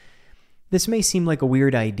This may seem like a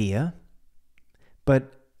weird idea,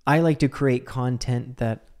 but I like to create content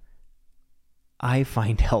that I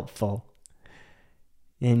find helpful.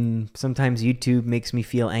 And sometimes YouTube makes me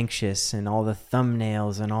feel anxious, and all the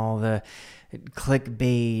thumbnails and all the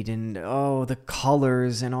clickbait and the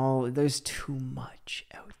colors and all. There's too much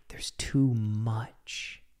out. There's too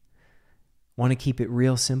much. Want to keep it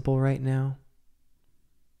real simple right now?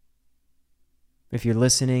 If you're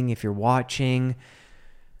listening, if you're watching,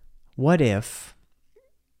 what if,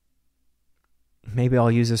 maybe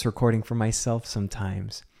I'll use this recording for myself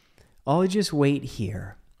sometimes. I'll just wait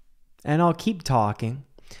here and I'll keep talking,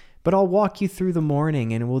 but I'll walk you through the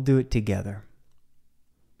morning and we'll do it together.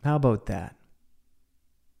 How about that?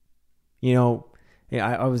 You know,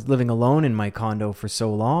 I was living alone in my condo for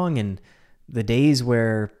so long, and the days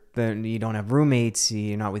where you don't have roommates,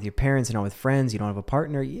 you're not with your parents, you're not with friends, you don't have a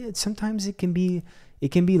partner, sometimes it can be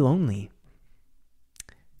lonely.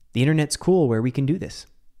 The internet's cool where we can do this.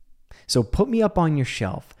 So put me up on your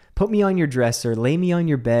shelf, put me on your dresser, lay me on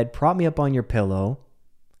your bed, prop me up on your pillow,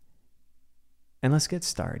 and let's get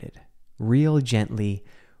started. Real gently,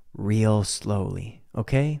 real slowly,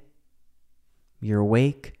 okay? You're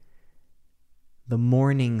awake. The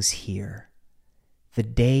morning's here. The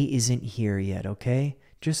day isn't here yet, okay?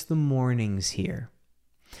 Just the morning's here.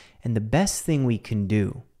 And the best thing we can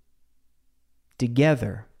do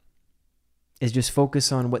together is just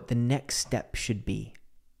focus on what the next step should be.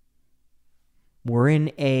 We're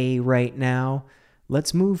in A right now.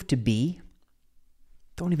 Let's move to B.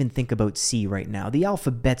 Don't even think about C right now. The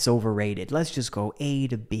alphabet's overrated. Let's just go A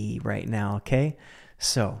to B right now, okay?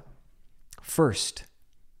 So, first,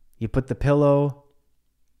 you put the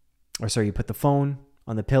phone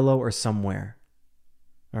on the pillow or somewhere.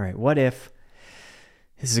 All right, what if,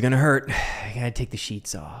 this is going to hurt, I got to take the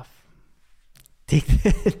sheets off.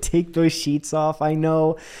 Take those sheets off. I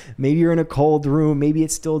know, maybe you're in a cold room. Maybe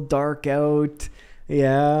it's still dark out.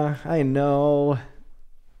 Yeah, I know.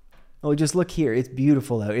 Oh, just look here. It's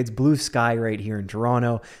beautiful out. It's blue sky right here in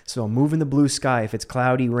Toronto. So I'm moving the blue sky. If it's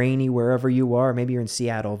cloudy, rainy, wherever you are, maybe you're in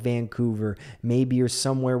Seattle, Vancouver, maybe you're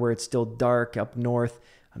somewhere where it's still dark up north.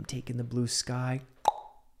 I'm taking the blue sky.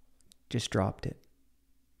 Just dropped it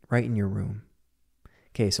right in your room.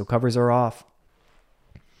 Okay, so covers are off.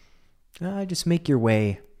 Just make your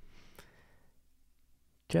way.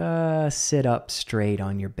 Just sit up straight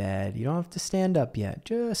on your bed. You don't have to stand up yet.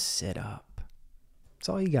 Just sit up. That's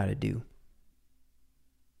all you got to do.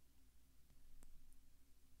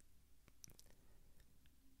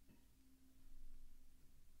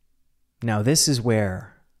 Now, this is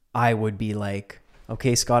where I would be like,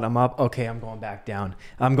 okay, Scott, I'm up. Okay, I'm going back down.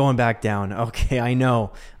 Okay, I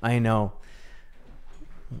know.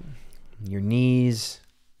 Your knees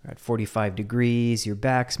are at 45 degrees. Your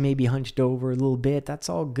back's maybe hunched over a little bit. That's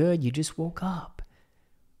all good. You just woke up.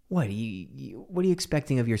 What are you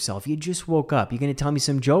expecting of yourself? You just woke up. You're going to tell me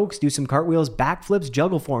some jokes, do some cartwheels, backflips,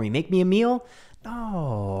 juggle for me, make me a meal?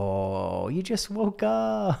 No, you just woke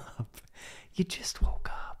up.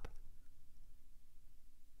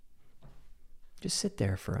 Just sit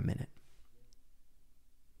there for a minute.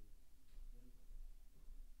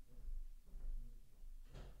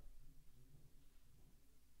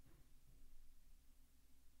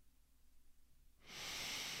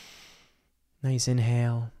 Nice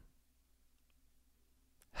inhale.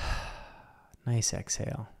 Nice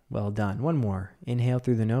exhale. Well done. One more. Inhale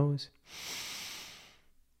through the nose.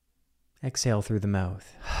 Exhale through the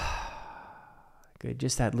mouth. Good.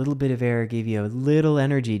 Just that little bit of air gave you a little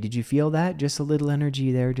energy. Did you feel that? Just a little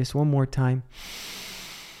energy there. Just one more time.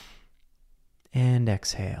 And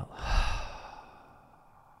exhale.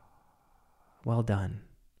 Well done.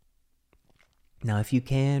 Now, if you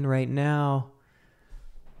can right now,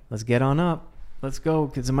 let's get on up. Let's go.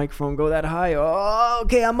 Does the microphone go that high? Oh,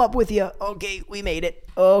 okay, I'm up with you. Okay, we made it.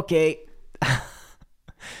 Okay.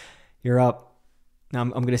 You're up. Now I'm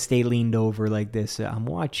going to stay leaned over like this. I'm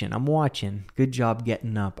watching. Good job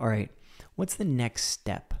getting up. All right. What's the next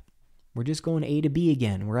step? We're just going A to B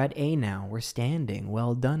again. We're at A now. We're standing.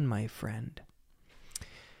 Well done, my friend.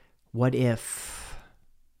 What if...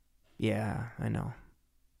 Yeah, I know.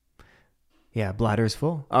 Yeah, bladder's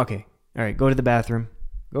full. Okay. All right, go to the bathroom.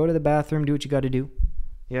 Do what you got to do.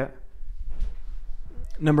 Yeah.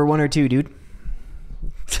 Number 1 or 2, dude.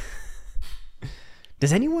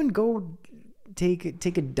 Does anyone go take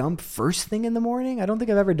a dump first thing in the morning? I don't think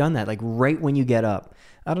I've ever done that, like right when you get up.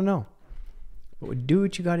 I don't know. But do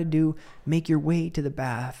what you got to do. Make your way to the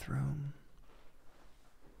bathroom.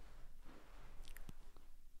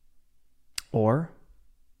 Or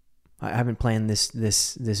I haven't planned this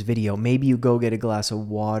video. Maybe you go get a glass of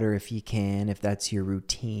water if you can, if that's your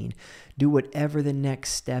routine. Do whatever the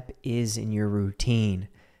next step is in your routine.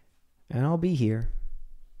 And I'll be here.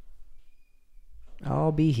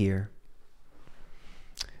 I'll be here.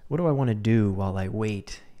 What do I want to do while I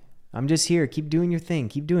wait? I'm just here. Keep doing your thing.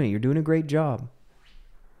 Keep doing it. You're doing a great job.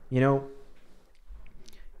 You know,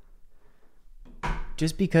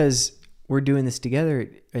 just because we're doing this together,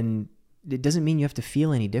 and it doesn't mean you have to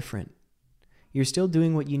feel any different. You're still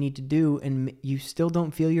doing what you need to do, and you still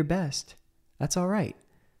don't feel your best. That's all right.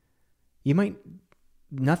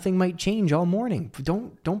 Nothing might change all morning.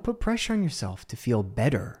 Don't put pressure on yourself to feel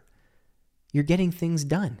better. You're getting things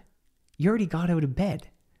done. You already got out of bed.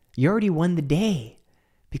 You already won the day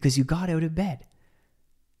because you got out of bed.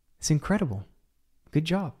 It's incredible. Good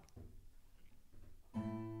job.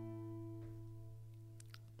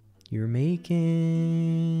 You're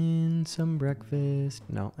making some breakfast.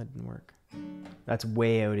 No, that didn't work. That's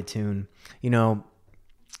way out of tune. You know,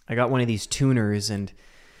 I got one of these tuners, and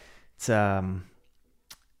it's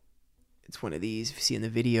one of these, if you see in the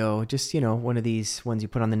video, just, you know, one of these ones you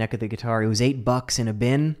put on the neck of the guitar. It was $8 in a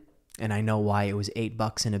bin, and I know why it was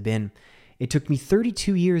 $8 in a bin. It took me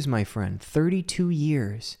 32 years, my friend, 32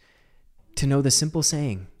 years to know the simple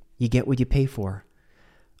saying, you get what you pay for.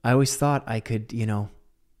 I always thought I could, you know,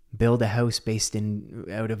 build a house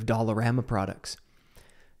out of Dollarama products.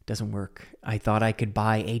 Doesn't work. I thought I could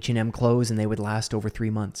buy H&M clothes and they would last over 3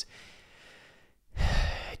 months.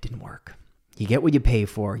 It didn't work. You get what you pay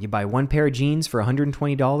for. You buy one pair of jeans for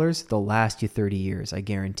 $120, they'll last you 30 years. I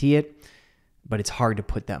guarantee it. But it's hard to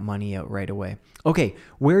put that money out right away. Okay,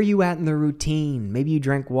 where are you at in the routine? Maybe you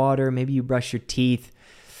drank water. Maybe you brush your teeth.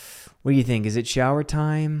 What do you think? Is it shower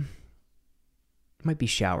time? It might be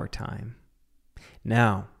shower time.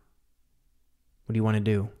 Now, what do you want to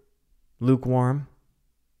do? Lukewarm?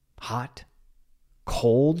 Hot?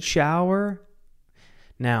 Cold shower?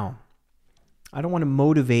 Now, I don't want to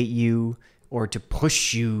motivate you or to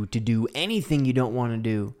push you to do anything you don't want to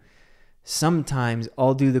do. Sometimes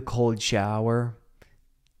I'll do the cold shower.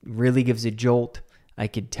 Really gives a jolt. I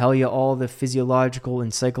could tell you all the physiological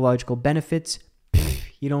and psychological benefits.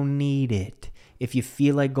 You don't need it. If you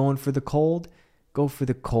feel like going for the cold, go for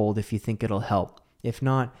the cold if you think it'll help. If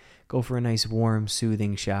not, go for a nice warm,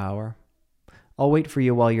 soothing shower. I'll wait for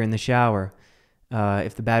you while you're in the shower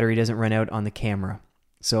if the battery doesn't run out on the camera.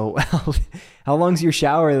 So how long's your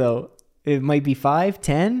shower though? It might be 5,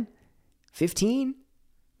 10, 15?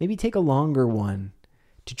 Maybe take a longer one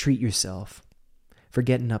to treat yourself for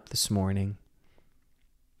getting up this morning.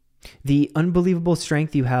 The unbelievable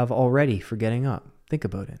strength you have already for getting up. Think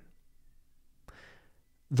about it.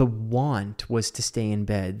 The want was to stay in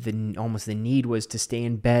bed. Almost the need was to stay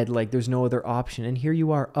in bed like there's no other option. And here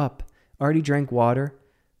you are up. Already drank water.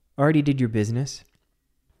 Already did your business.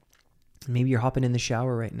 Maybe you're hopping in the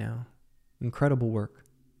shower right now. Incredible work.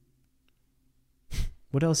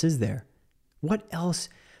 What else is there? What else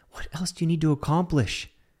do you need to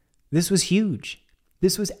accomplish? This was huge.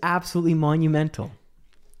 This was absolutely monumental.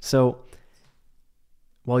 So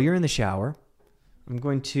while you're in the shower, I'm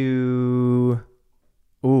going to...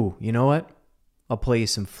 Ooh, you know what? I'll play you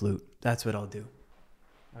some flute. That's what I'll do.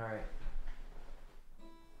 All right.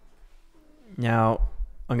 Now,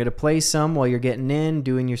 I'm going to play some while you're getting in,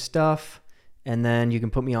 doing your stuff, and then you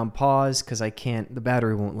can put me on pause because the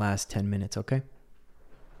battery won't last 10 minutes, okay?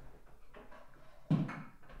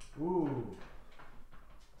 Ooh.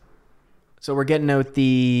 So we're getting out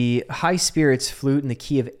the High Spirits flute in the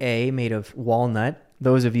key of A, made of walnut.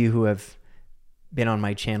 Those of you who have been on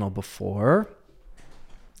my channel before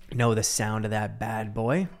know the sound of that bad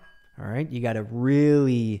boy. All right, you got to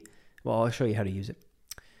really... Well, I'll show you how to use it.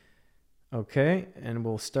 Okay, and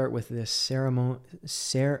we'll start with this ceremonial?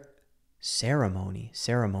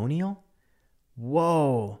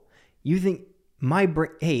 Whoa. You think my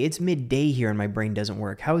brain... Hey, it's midday here and my brain doesn't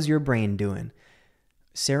work. How's your brain doing?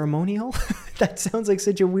 Ceremonial? That sounds like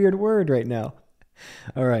such a weird word right now.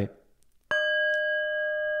 All right.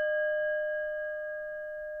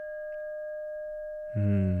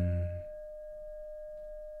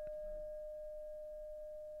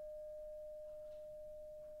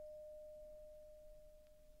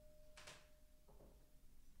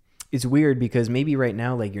 It's weird because maybe right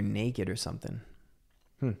now, like, you're naked or something.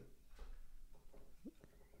 But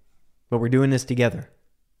we're doing this together.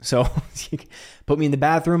 So put me in the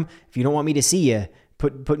bathroom. If you don't want me to see you,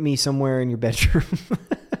 put me somewhere in your bedroom.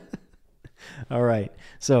 All right.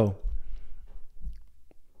 So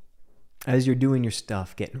as you're doing your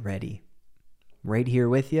stuff, getting ready, right here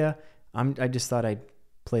with you, I just thought I'd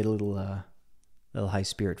play a little high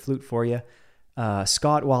spirit flute for you.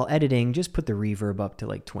 Scott, while editing, just put the reverb up to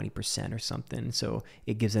like 20% or something, so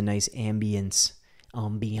it gives a nice ambience. All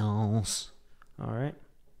right.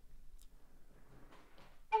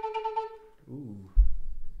 Ooh.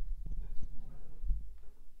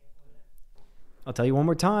 I'll tell you one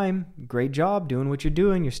more time. Great job doing what you're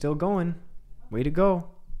doing. You're still going. Way to go.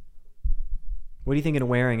 What are you thinking of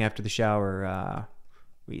wearing after the shower?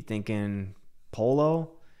 Were you thinking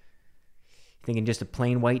polo? Thinking just a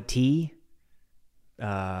plain white tee?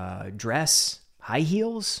 Dress? High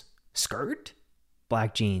heels? Skirt?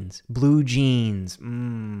 Black jeans? Blue jeans?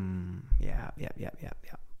 Yeah.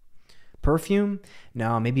 Perfume?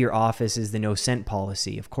 No, maybe your office is the no scent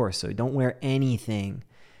policy, of course, so don't wear anything.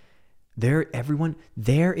 There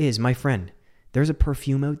is, my friend, there's a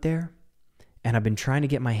perfume out there, and I've been trying to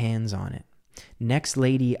get my hands on it. Next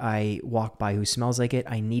lady I walk by who smells like it,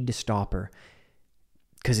 I need to stop her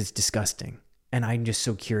because it's disgusting. And I'm just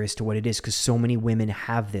so curious to what it is because so many women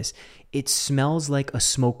have this. It smells like a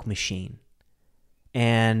smoke machine.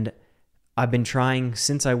 And I've been trying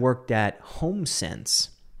since I worked at HomeSense,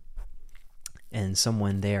 and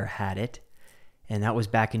someone there had it. And that was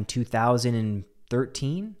back in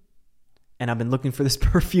 2013. And I've been looking for this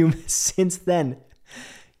perfume since then.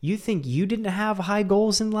 You think you didn't have high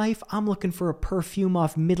goals in life? I'm looking for a perfume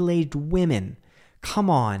off middle-aged women. Come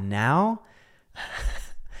on now.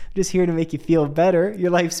 I'm just here to make you feel better. Your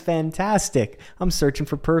life's fantastic. I'm searching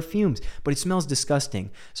for perfumes, but it smells disgusting.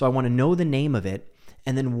 So I want to know the name of it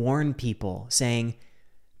and then warn people saying,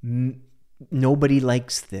 nobody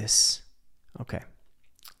likes this. Okay,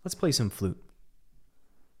 let's play some flute.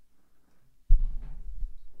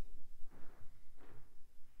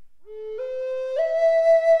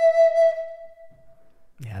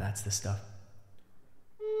 Yeah, that's the stuff.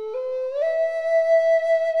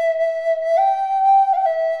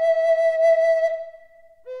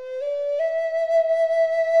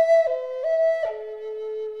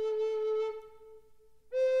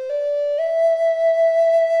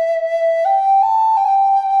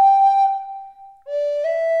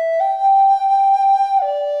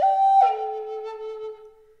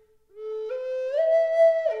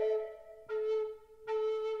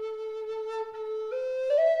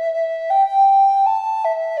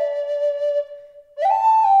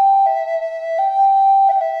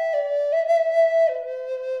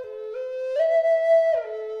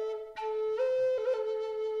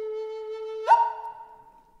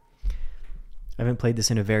 I haven't played this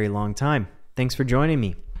in a very long time. Thanks for joining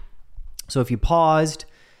me. So if you paused,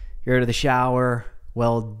 you're out of the shower,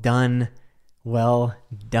 well done. Well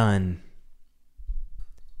done.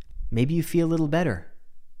 Maybe you feel a little better.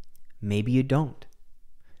 Maybe you don't.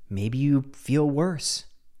 Maybe you feel worse.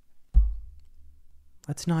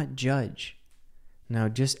 Let's not judge. Now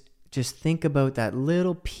just think about that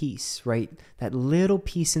little piece, right? That little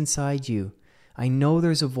piece inside you. I know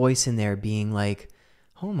there's a voice in there being like,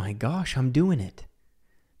 oh my gosh, I'm doing it.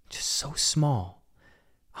 Just so small.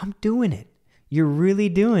 I'm doing it. You're really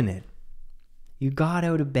doing it. You got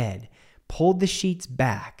out of bed, pulled the sheets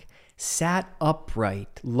back, sat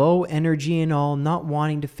upright, low energy and all, not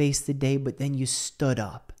wanting to face the day, but then you stood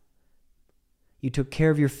up. You took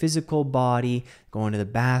care of your physical body, going to the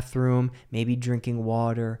bathroom, maybe drinking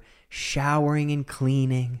water, showering and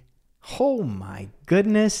cleaning. Oh my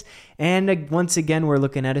goodness. And once again, we're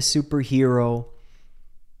looking at a superhero.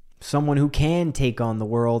 Someone who can take on the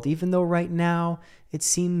world, even though right now it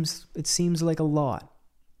seems like a lot.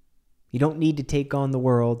 You don't need to take on the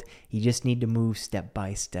world. You just need to move step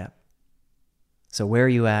by step. So where are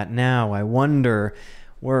you at now? I wonder.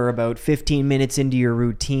 We're about 15 minutes into your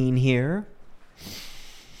routine here.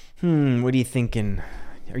 What are you thinking?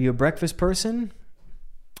 Are you a breakfast person?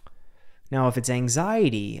 Now, if it's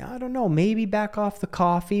anxiety, I don't know, maybe back off the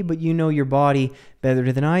coffee, but you know your body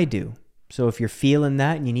better than I do. So if you're feeling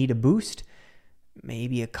that and you need a boost,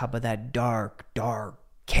 maybe a cup of that dark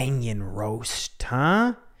Kenyan roast,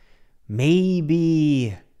 huh?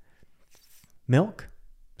 Maybe milk,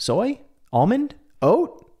 soy, almond,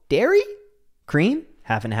 oat, dairy, cream,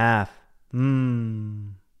 half and half. What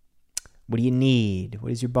do you need?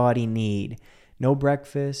 What does your body need? No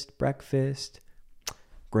breakfast,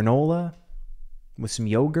 granola with some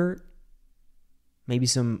yogurt. Maybe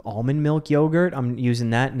some almond milk yogurt. I'm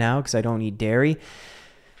using that now because I don't eat dairy.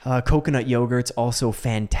 Coconut yogurt's also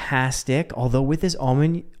fantastic. Although with this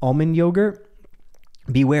almond yogurt,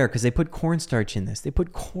 beware because they put cornstarch in this. They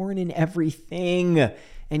put corn in everything.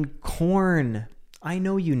 And corn, I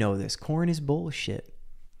know you know this. Corn is bullshit.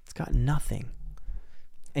 It's got nothing.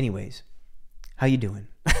 Anyways, how you doing?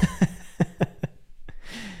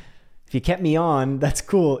 If you kept me on, that's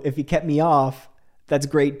cool. If you kept me off, that's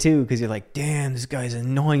great too, because you're like, damn, this guy's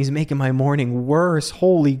annoying. He's making my morning worse.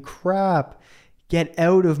 Holy crap. Get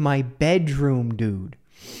out of my bedroom, dude.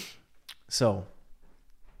 So,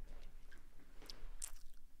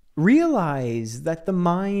 realize that the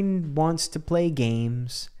mind wants to play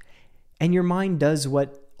games, and your mind does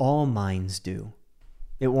what all minds do.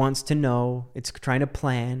 It wants to know, it's trying to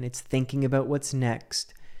plan, it's thinking about what's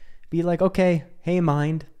next. Be like, okay, hey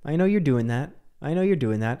mind, I know you're doing that.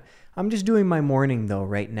 I'm just doing my morning though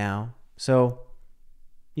right now. So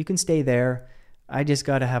you can stay there. I just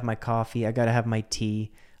got to have my coffee. I got to have my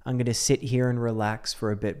tea. I'm going to sit here and relax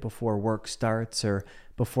for a bit before work starts or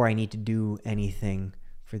before I need to do anything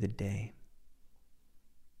for the day.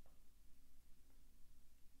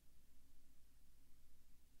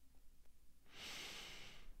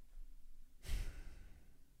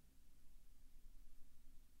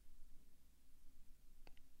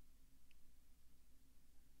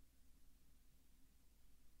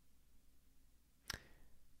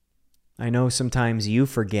 I know sometimes you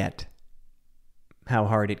forget how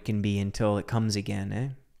hard it can be until it comes again, eh?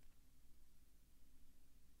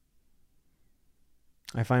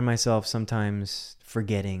 I find myself sometimes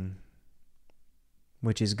forgetting,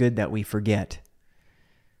 which is good that we forget,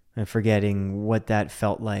 and forgetting what that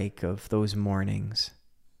felt like of those mornings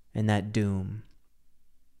and that doom.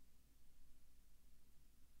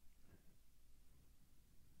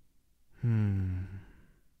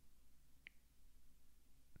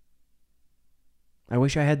 I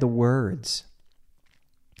wish I had the words.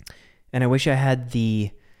 And I wish I had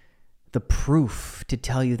the proof to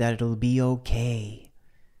tell you that it'll be okay.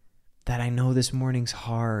 That I know this morning's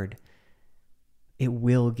hard. It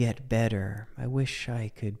will get better. I wish I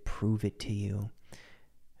could prove it to you.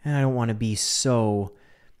 And I don't want to be so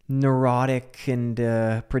neurotic and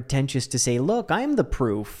pretentious to say, look, I'm the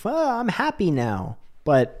proof. I'm happy now.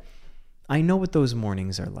 But I know what those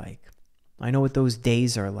mornings are like. I know what those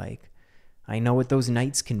days are like. I know what those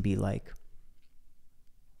nights can be like.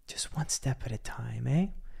 Just one step at a time, eh?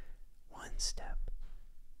 One step.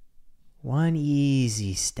 One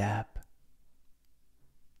easy step.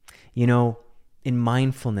 You know, in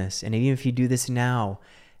mindfulness, and even if you do this now,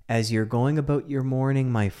 as you're going about your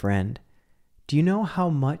morning, my friend, do you know how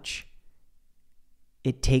much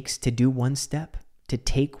it takes to do one step? To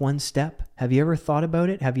take one step? Have you ever thought about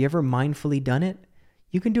it? Have you ever mindfully done it?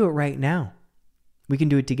 You can do it right now. We can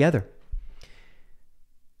do it together.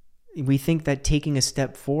 We think that taking a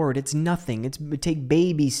step forward, it's nothing. Take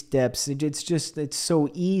baby steps. It's so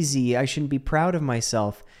easy. I shouldn't be proud of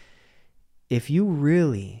myself. If you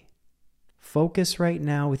really focus right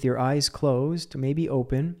now with your eyes closed, maybe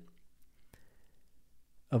open,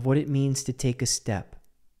 of what it means to take a step.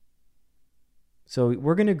 So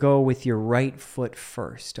we're going to go with your right foot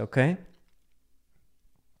first, okay?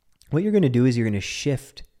 What you're going to do is you're going to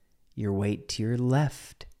shift your weight to your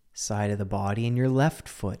left side of the body and your left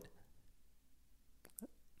foot.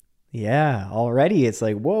 Yeah, already it's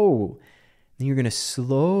like, whoa. Then you're going to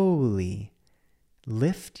slowly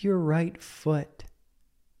lift your right foot.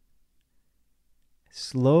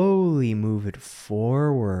 Slowly move it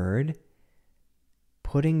forward,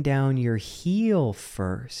 putting down your heel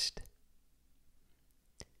first.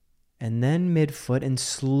 And then midfoot, and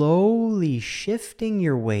slowly shifting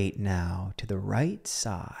your weight now to the right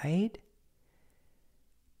side.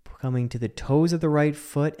 Coming to the toes of the right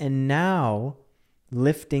foot, and now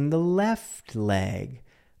lifting the left leg.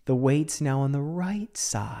 The weight's now on the right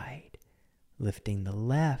side. Lifting the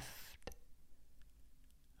left.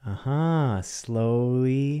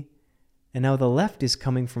 Slowly. And now the left is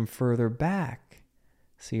coming from further back.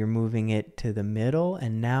 So you're moving it to the middle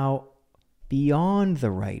and now beyond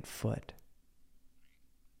the right foot.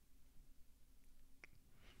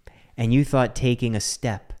 And you thought taking a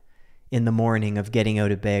step in the morning of getting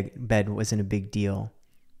out of bed wasn't a big deal.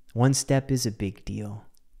 One step is a big deal.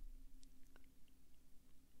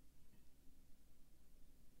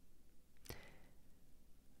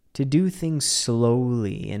 To do things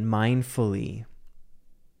slowly and mindfully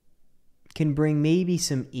can bring maybe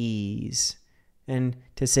some ease. And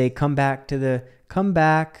to say, come back.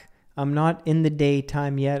 I'm not in the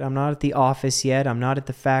daytime yet. I'm not at the office yet. I'm not at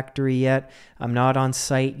the factory yet. I'm not on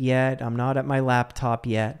site yet. I'm not at my laptop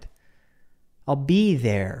yet. I'll be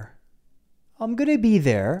there. I'm going to be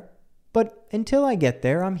there. But until I get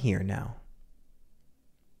there, I'm here now.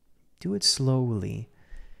 Do it slowly,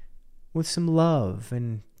 with some love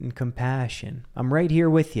and compassion. I'm right here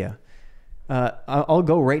with you. I'll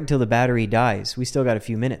go right until the battery dies. We still got a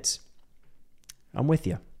few minutes. I'm with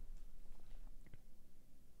you.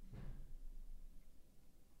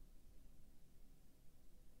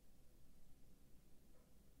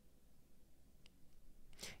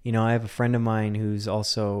 I have a friend of mine who's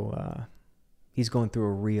also, he's going through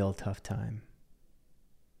a real tough time.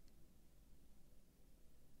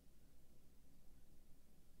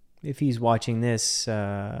 If he's watching this,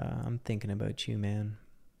 I'm thinking about you, man.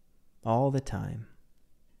 All the time.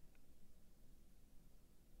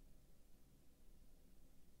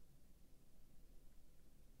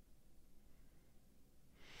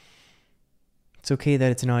 It's okay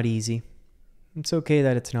that it's not easy. It's okay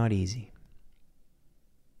that it's not easy.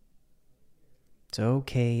 It's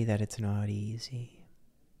okay that it's not easy.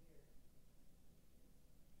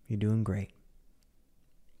 You're doing great.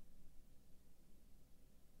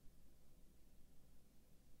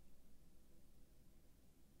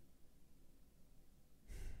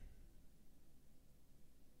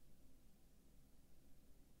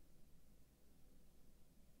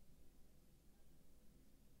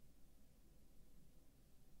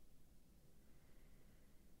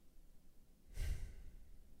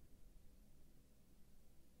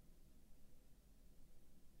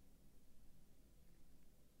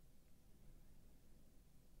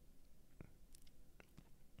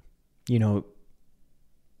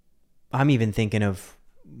 I'm even thinking of,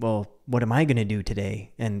 well, what am I going to do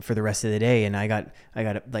today and for the rest of the day? And I got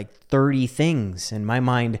like 30 things, and my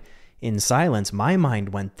mind, in silence, my mind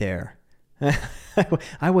went there.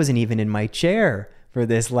 I wasn't even in my chair for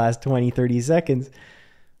this last 20, 30 seconds.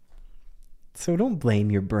 So don't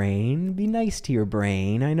blame your brain. Be nice to your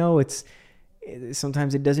brain. I know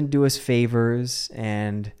sometimes it doesn't do us favors,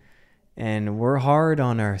 and we're hard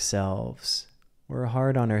on ourselves.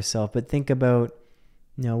 But think about,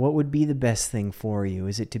 what would be the best thing for you?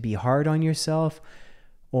 Is it to be hard on yourself,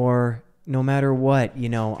 or no matter what,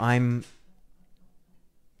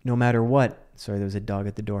 sorry, there was a dog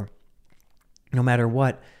at the door. No matter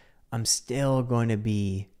what, I'm still going to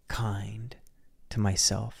be kind to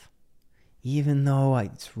myself. Even though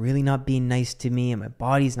it's really not being nice to me, and my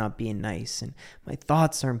body's not being nice, and my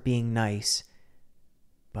thoughts aren't being nice.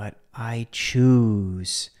 But I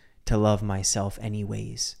choose to love myself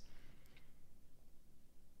anyways.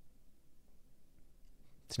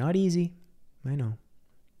 It's not easy, I know.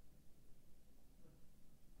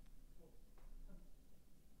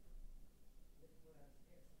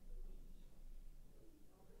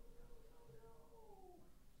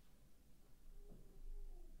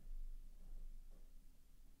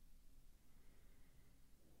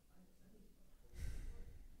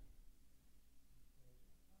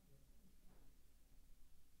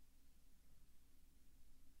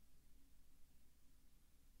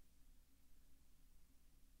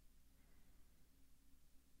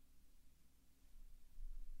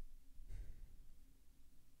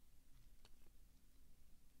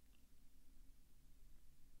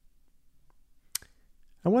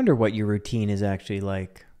 I wonder what your routine is actually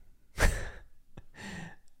like.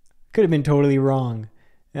 Could have been totally wrong.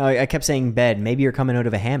 I kept saying bed. Maybe you're coming out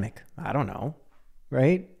of a hammock. I don't know.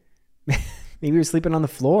 Right? Maybe you're sleeping on the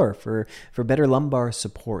floor for better lumbar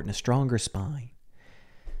support and a stronger spine.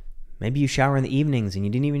 Maybe you shower in the evenings and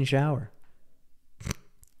you didn't even shower.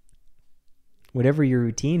 Whatever your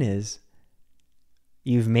routine is,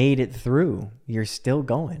 you've made it through. You're still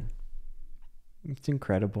going. It's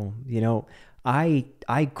incredible. I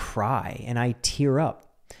cry and I tear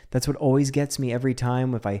up. That's what always gets me every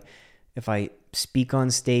time if I speak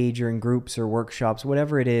on stage or in groups or workshops,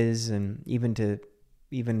 whatever it is, and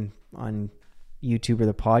even on YouTube or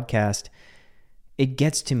the podcast, it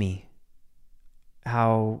gets to me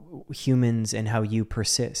how humans and how you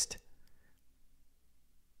persist.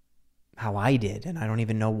 How I did, and I don't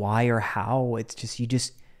even know why or how. It's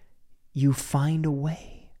just you find a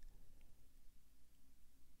way.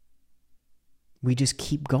 We just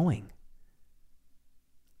keep going.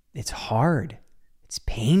 It's hard. It's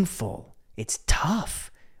painful. It's tough.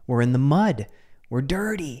 We're in the mud. We're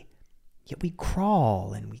dirty. Yet we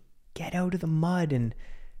crawl and we get out of the mud and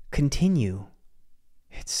continue.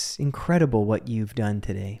 It's incredible what you've done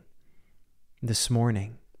today, this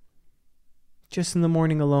morning. Just in the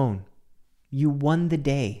morning alone, you won the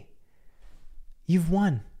day. You've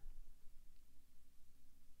won.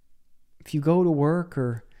 If you go to work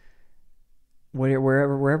or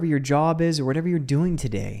wherever your job is or whatever you're doing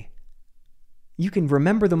today, you can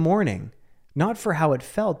remember the morning, not for how it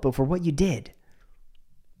felt, but for what you did.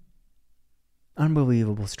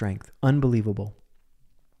 Unbelievable strength. Unbelievable.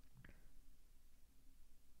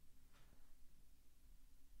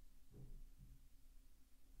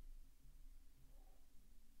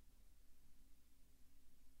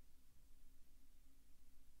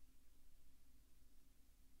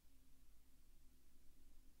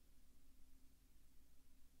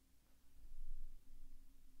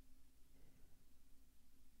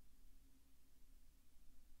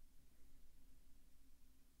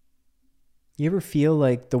 You ever feel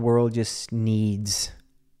like the world just needs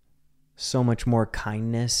so much more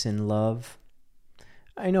kindness and love?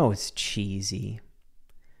 I know it's cheesy.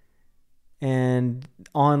 And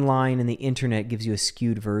online and the internet gives you a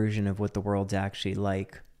skewed version of what the world's actually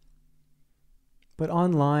like. But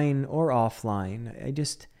online or offline,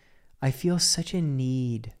 I feel such a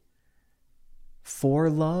need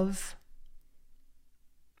for love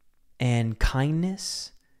and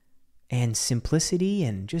kindness and simplicity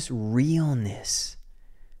and just realness.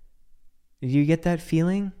 Do you get that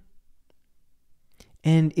feeling?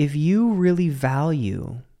 And if you really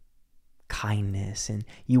value kindness and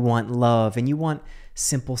you want love and you want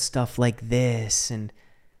simple stuff like this, and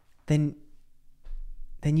then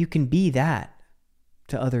you can be that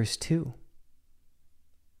to others too.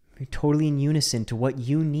 You're totally in unison to what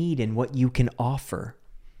you need and what you can offer.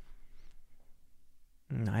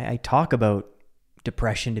 I talk about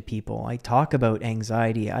depression to people. I talk about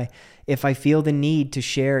anxiety. If I feel the need to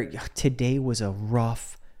share, today was a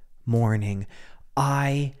rough morning.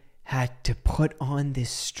 I had to put on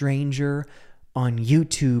this stranger on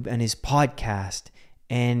YouTube and his podcast,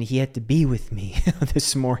 and he had to be with me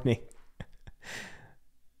this morning.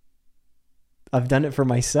 I've done it for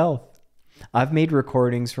myself. I've made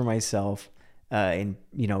recordings for myself, and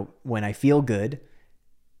when I feel good,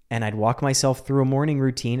 and I'd walk myself through a morning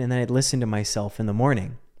routine, and then I'd listen to myself in the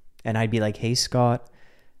morning, and I'd be like, "Hey, Scott,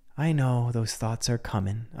 I know those thoughts are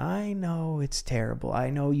coming. I know it's terrible. I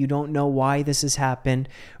know you don't know why this has happened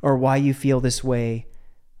or why you feel this way,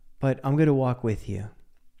 but I'm going to walk with you."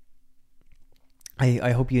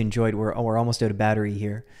 I hope you enjoyed. We're almost out of battery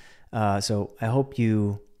here. So I hope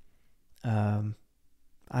you,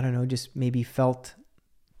 just maybe felt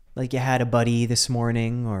like you had a buddy this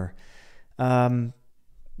morning, or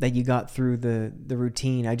that you got through the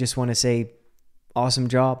routine. I just want to say, awesome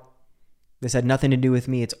job. This had nothing to do with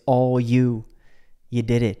me. It's all you. You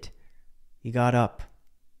did it. You got up.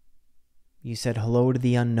 You said hello to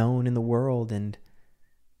the unknown in the world, and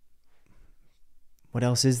what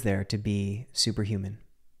else is there to be superhuman?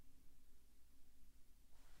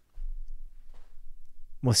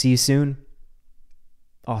 We'll see you soon.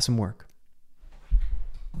 Awesome work.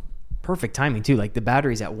 Perfect timing too. Like the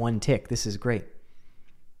battery's at 1 tick. This is great.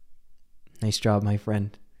 Nice job, my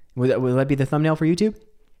friend. Will that be the thumbnail for YouTube?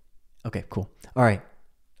 Okay, cool. All right.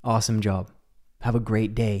 Awesome job. Have a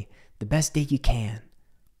great day. The best day you can.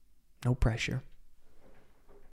 No pressure.